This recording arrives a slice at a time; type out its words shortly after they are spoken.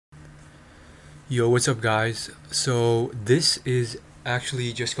Yo, what's up, guys? So this is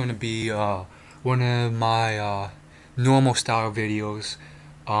actually just going to be one of my normal style videos.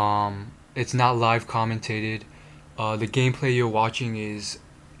 It's not live commentated. The gameplay you're watching is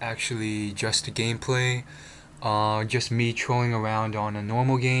actually just the gameplay. Just me trolling around on a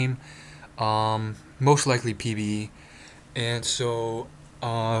normal game. Most likely PvE. And so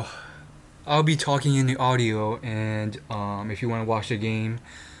uh, I'll be talking in the audio, and if you want to watch the game,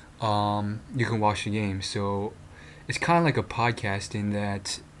 you can watch the game. So it's kind of like a podcast in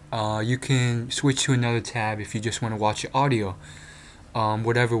that you can switch to another tab if you just want to watch the audio,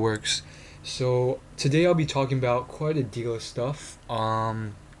 whatever works. So today I'll be talking about quite a deal of stuff.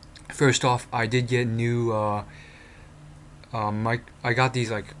 First off, I did get new mic. I got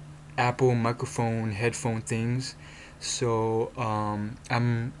these like Apple microphone headphone things. So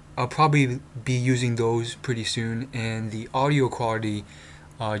I'll probably be using those pretty soon, and the audio quality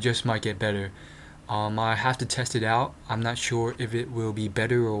just might get better. I have to test it out. I'm not sure if it will be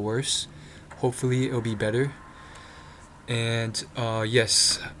better or worse. Hopefully, it'll be better. And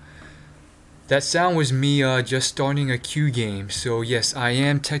yes, that sound was me just starting a queue game. So, yes, I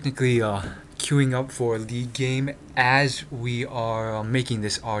am technically queuing up for a league game as we are making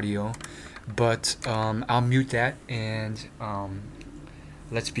this audio. But I'll mute that and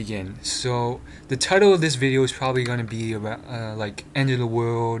let's begin. So, the title of this video is probably going to be about like End of the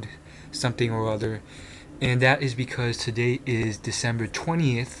World, something or other. And that is because today is December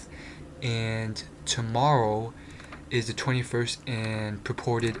 20th and tomorrow is the 21st and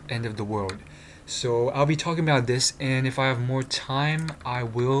purported end of the world. So I'll be talking about this, and if I have more time, I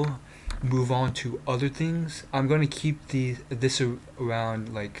will move on to other things. I'm going to keep this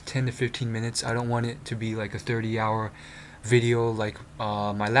around like 10 to 15 minutes. I don't want it to be like a 30-hour video like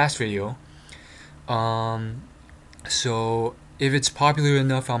my last video. Um, so if it's popular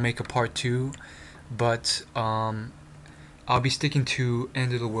enough, I'll make a part 2, but I'll be sticking to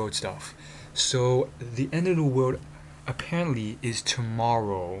end of the world stuff. So the end of the world apparently is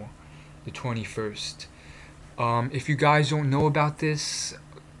tomorrow, the 21st. If you guys don't know about this,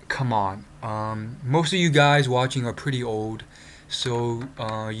 come on. Most of you guys watching are pretty old, so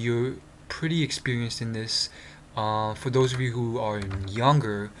you're pretty experienced in this. For those of you who are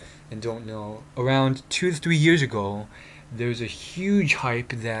younger and don't know, around 2 to 3 years ago, there's a huge hype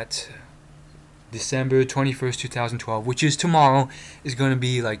that December 21st, 2012, which is tomorrow, is going to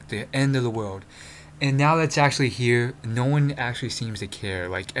be like the end of the world. And now that's actually here, no one actually seems to care.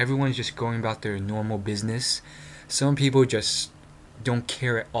 Like, everyone's just going about their normal business. Some people just don't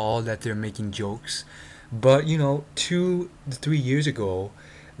care at all that they're making jokes. But, 2 to 3 years ago,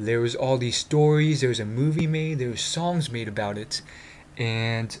 there was all these stories, there was a movie made, there was songs made about it.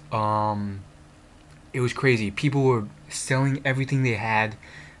 And it was crazy. People were selling everything they had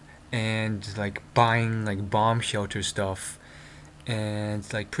and like buying like bomb shelter stuff and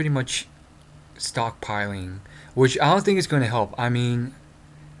like pretty much stockpiling, which I don't think is going to help. I mean,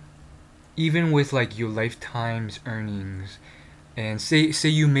 even with like your lifetime's earnings, and say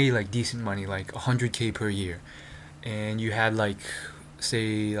you made like decent money, like 100K per year, and you had like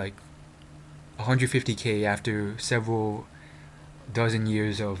say like 150K after several dozen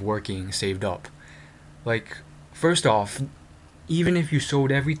years of working saved up. Like, first off, even if you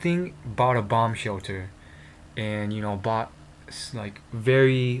sold everything, bought a bomb shelter, and bought like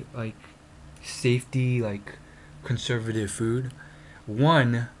very like safety like conservative food,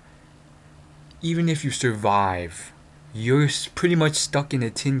 one, even if you survive, you're pretty much stuck in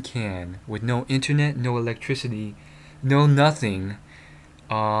a tin can with no internet, no electricity, no nothing,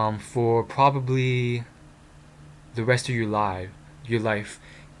 for probably the rest of your life,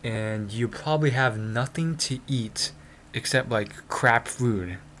 and you probably have nothing to eat except like crap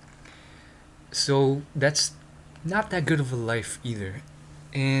food. So that's not that good of a life either.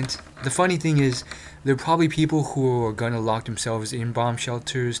 And the funny thing is, there are probably people who are gonna lock themselves in bomb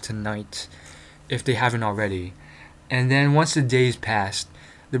shelters tonight if they haven't already. And then once the day's passed,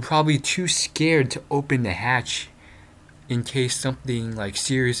 they're probably too scared to open the hatch in case something like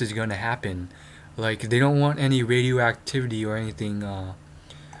serious is gonna happen. Like, they don't want any radioactivity or anything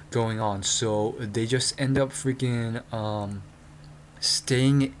going on, so they just end up freaking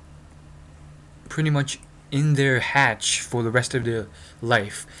staying pretty much in their hatch for the rest of their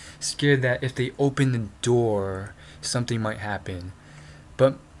life, scared that if they open the door, something might happen.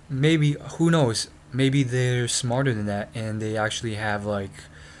 But maybe, who knows? Maybe they're smarter than that and they actually have like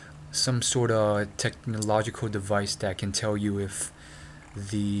some sort of technological device that can tell you if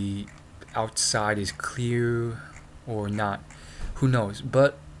the outside is clear or not. Who knows?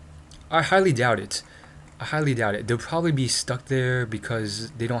 But I highly doubt it. I highly doubt it. They'll probably be stuck there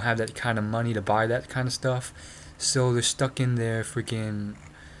because they don't have that kind of money to buy that kind of stuff. So they're stuck in their freaking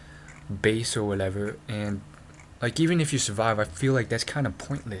base or whatever. And like even if you survive, I feel like that's kind of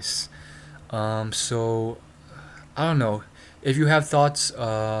pointless. So I don't know. If you have thoughts,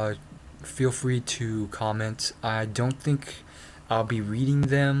 feel free to comment. I don't think I'll be reading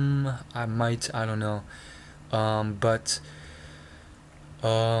them. I might. I don't know. But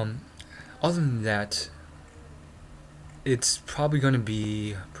um, other than that, it's probably gonna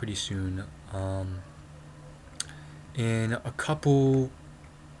be pretty soon. In a couple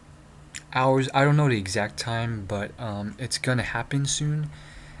hours. I don't know the exact time, but it's gonna happen soon,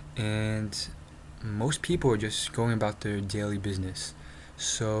 and most people are just going about their daily business.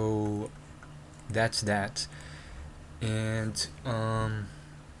 So that's that. And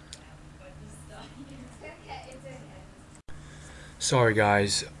sorry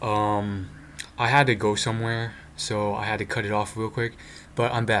guys, I had to go somewhere, so I had to cut it off real quick,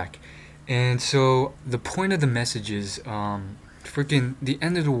 but I'm back. And so the point of the message is, freaking the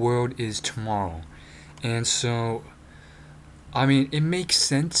end of the world is tomorrow. And so, I mean, it makes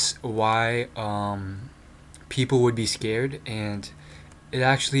sense why people would be scared, and it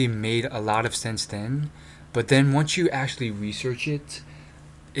actually made a lot of sense then. But then once you actually research it,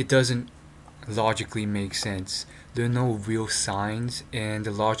 it doesn't logically make sense. There are no real signs, and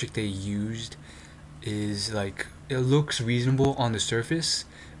the logic they used is like it looks reasonable on the surface,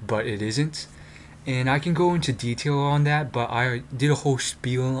 but it isn't. And I can go into detail on that, but I did a whole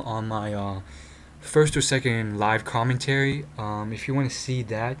spiel on my first or second live commentary. If you want to see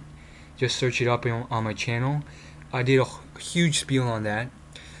that, just search it up on my channel. I did a huge spiel on that,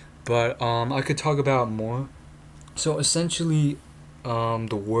 but I could talk about more. So essentially,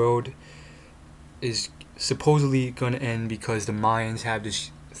 the world is supposedly going to end because the Mayans have this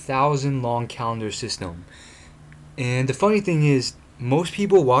 1,000 long calendar system. And the funny thing is, most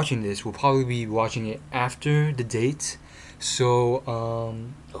people watching this will probably be watching it after the date. So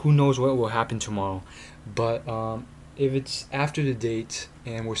who knows what will happen tomorrow. But if it's after the date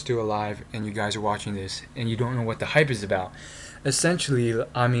and we're still alive and you guys are watching this and you don't know what the hype is about, essentially,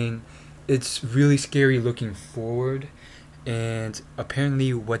 I mean, it's really scary looking forward. And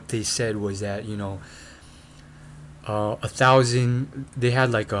apparently, what they said was that, 1,000, they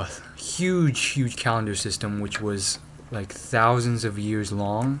had like a huge calendar system which was like thousands of years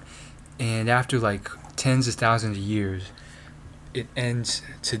long, and after like tens of thousands of years it ends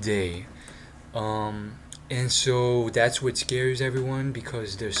today. And so that's what scares everyone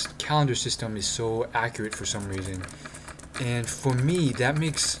because this calendar system is so accurate for some reason. And for me, that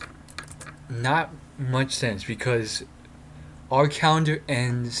makes not much sense because our calendar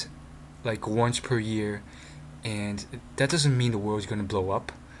ends like once per year, and that doesn't mean the world's gonna blow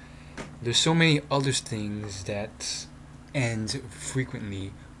up. There's so many other things that end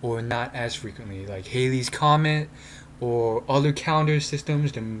frequently or not as frequently, like Halley's Comet or other calendar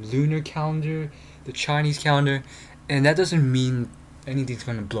systems, the lunar calendar, the Chinese calendar, and that doesn't mean anything's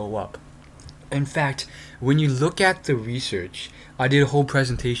gonna blow up. In fact, when you look at the research, I did a whole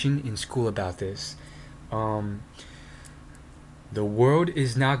presentation in school about this. Um, the world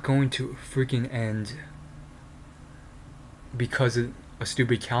is not going to freaking end because of a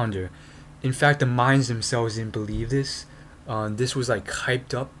stupid calendar. In fact, the Mayans themselves didn't believe this. This was like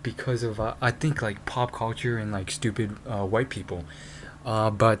hyped up because of I think like pop culture and like stupid white people.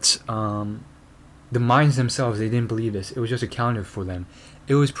 But the Mayans themselves, they didn't believe this. It was just a calendar for them.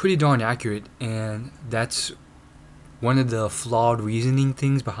 It was pretty darn accurate, and that's one of the flawed reasoning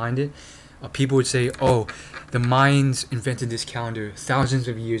things behind it. People would say, "Oh, the Mayans invented this calendar thousands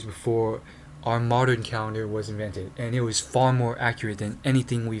of years before our modern calendar was invented, and it was far more accurate than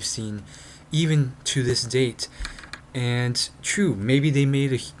anything we've seen, even to this date." And true, maybe they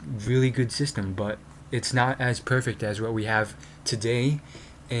made a really good system, but it's not as perfect as what we have today.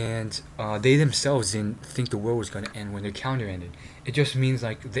 And they themselves didn't think the world was going to end when their calendar ended. It just means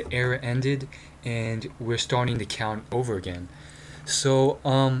like the era ended and we're starting to count over again. So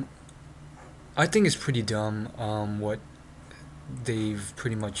I think it's pretty dumb what they've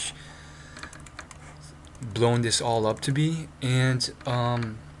pretty much blown this all up to be. And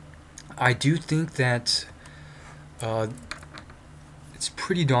I do think that uh, it's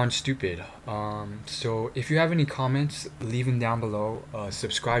pretty darn stupid. So if you have any comments, leave them down below.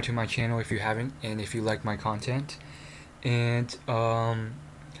 Subscribe to my channel if you haven't, and if you like my content. And I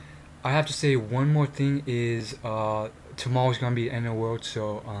have to say one more thing is tomorrow's gonna be the end of the world.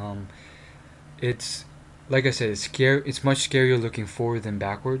 So it's like I said, it's scary. It's much scarier looking forward than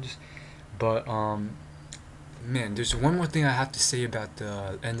backwards. But man, there's one more thing I have to say about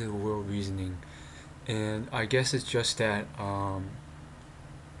the end of the world reasoning. And I guess it's just that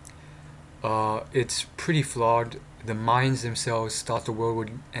it's pretty flawed. The Mayans themselves thought the world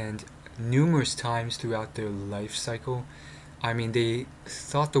would end numerous times throughout their life cycle. I mean, they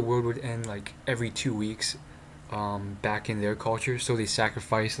thought the world would end like every 2 weeks back in their culture. So they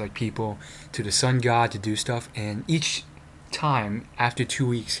sacrificed like people to the sun god to do stuff. And each time after 2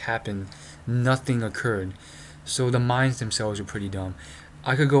 weeks happened, nothing occurred. So the Mayans themselves are pretty dumb.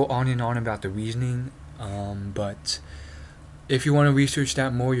 I could go on and on about the reasoning, but if you want to research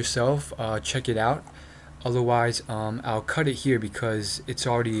that more yourself, check it out. Otherwise, I'll cut it here because it's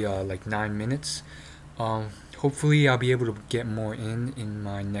already like 9 minutes. Hopefully, I'll be able to get more in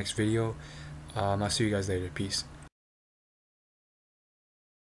my next video. I'll see you guys later. Peace.